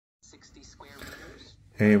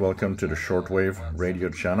Hey, welcome to the shortwave radio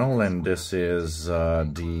channel, and this is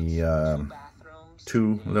the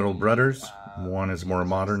two little brothers. One is more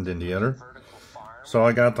modern than the other. So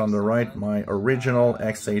I got on the right my original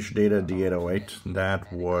XHDATA D-808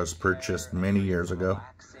 that was purchased many years ago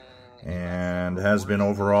and has been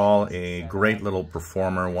overall a great little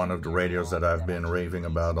performer, one of the radios that I've been raving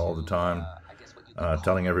about all the time,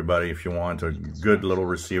 telling everybody if you want a good little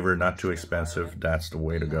receiver, not too expensive, that's the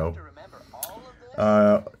way to go.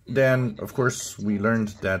 Then, of course, we learned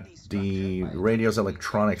that the radio's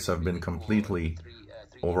electronics have been completely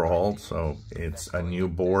overhauled, so it's a new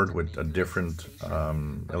board with a different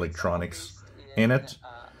electronics in it.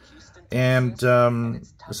 And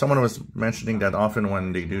someone was mentioning that often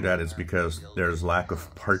when they do that, it's because there's lack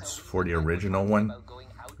of parts for the original one.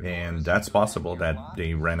 And that's possible that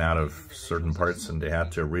they ran out of certain parts and they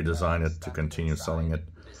had to redesign it to continue selling it.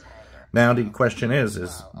 Now the question is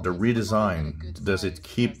the redesign, does it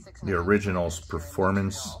keep the original's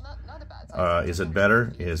performance? Is it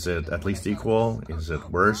better? Is it at least equal? Is it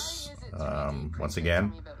worse? Once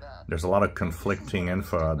again, there's a lot of conflicting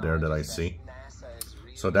info out there that I see.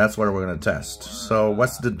 So that's what we're going to test. So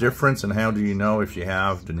what's the difference and how do you know if you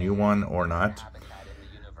have the new one or not?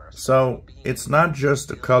 So it's not just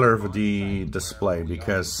the color of the display,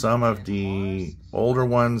 because some of the older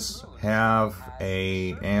ones have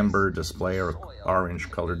a amber display or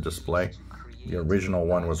orange colored display. The original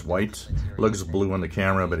one was white. Looks blue on the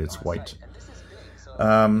camera, but it's white.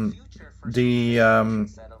 The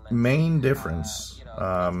main difference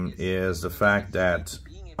is the fact that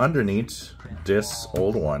underneath this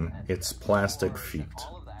old one, it's plastic feet.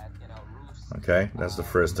 Okay, that's the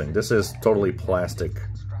first thing. This is totally plastic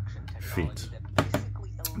feet.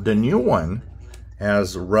 The new one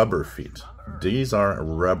has rubber feet. These are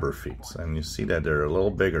rubber feet, and you see that they're a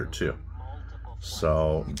little bigger too.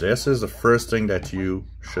 So this is the first thing that you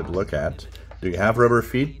should look at. Do you have rubber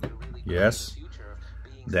feet? Yes.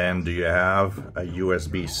 Then do you have a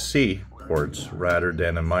USB-C port rather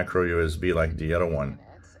than a micro USB like the other one?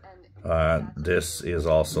 This is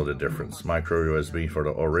also the difference. Micro USB for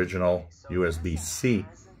the original, USB-C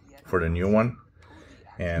for the new one.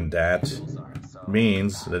 And that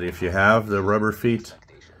means that if you have the rubber feet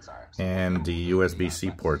and the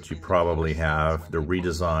USB-C port, you probably have the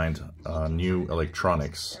redesigned new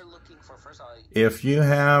electronics. If you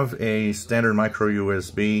have a standard micro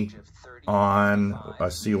USB on a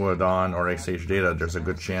Sihuadon or XHDATA, there's a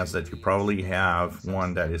good chance that you probably have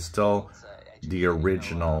one that is still the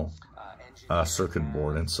original circuit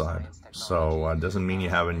board inside. So it doesn't mean you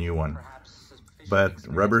have a new one. But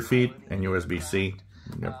rubber feet and USB-C,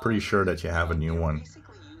 you're pretty sure that you have a new one.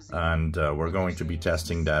 And we're going to be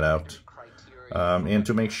testing that out. And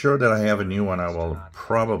to make sure that I have a new one, I will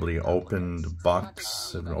probably open the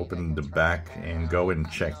box and open the back and go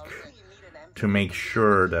and check to make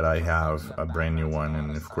sure that I have a brand new one.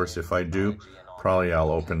 And of course, if I do, probably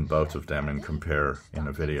I'll open both of them and compare in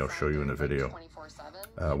a video, show you in a video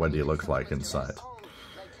what they look like inside.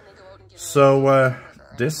 So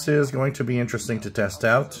this is going to be interesting to test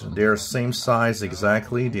out. They're same size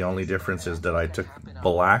exactly. The only difference is that I took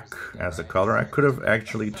black as a color. I could have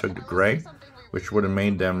actually took gray, which would have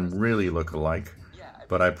made them really look alike.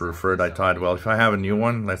 But I preferred, I thought, well, if I have a new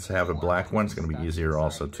one, let's have a black one. It's going to be easier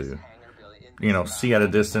also to, you know, see at a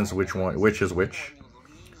distance which is which.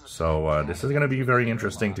 So this is going to be very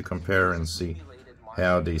interesting to compare and see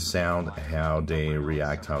how they sound, how they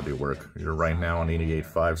react, how they work. You're right now on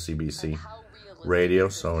 88.5 CBC radio,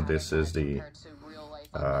 so this is the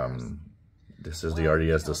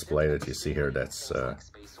RDS display that you see here. That's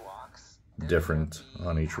different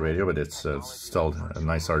on each radio, but it's still a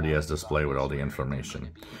nice RDS display with all the information.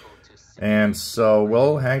 And so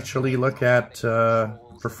we'll actually look at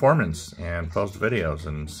performance and post videos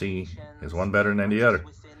and see is one better than the other.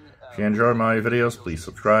 If you enjoy my videos, please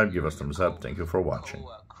subscribe, give us thumbs up. Thank you for watching.